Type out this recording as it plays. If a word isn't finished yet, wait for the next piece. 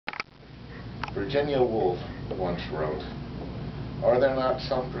Virginia Woolf once wrote, "Are there not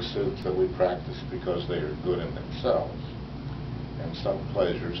some pursuits that we practice because they are good in themselves, and some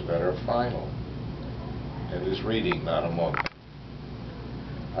pleasures that are final? And is reading not among them?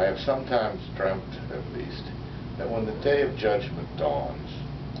 I have sometimes dreamt, at least, that when the day of judgment dawns,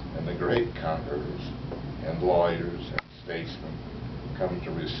 and the great conquerors, and lawyers, and statesmen come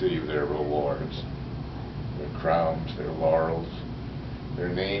to receive their rewards, their crowns, their laurels, their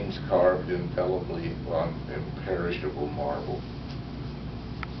names carved indelibly on imperishable marble,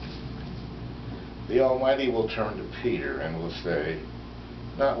 the Almighty will turn to Peter and will say,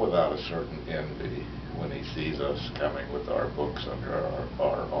 not without a certain envy, when he sees us coming with our books under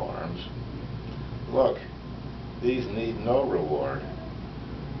our arms, 'Look, these need no reward.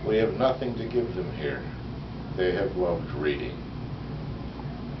 We have nothing to give them here. They have loved reading.'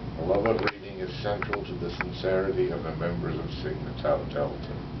 The love of reading is central to the sincerity of the members of Sigma Tau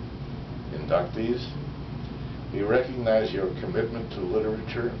Delta. Inductees, we recognize your commitment to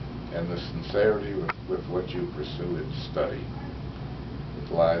literature and the sincerity with which you pursue its study.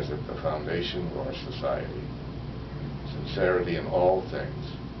 It lies at the foundation of our society. Sincerity in all things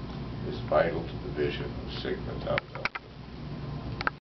is vital to the vision of Sigma Tau Delta.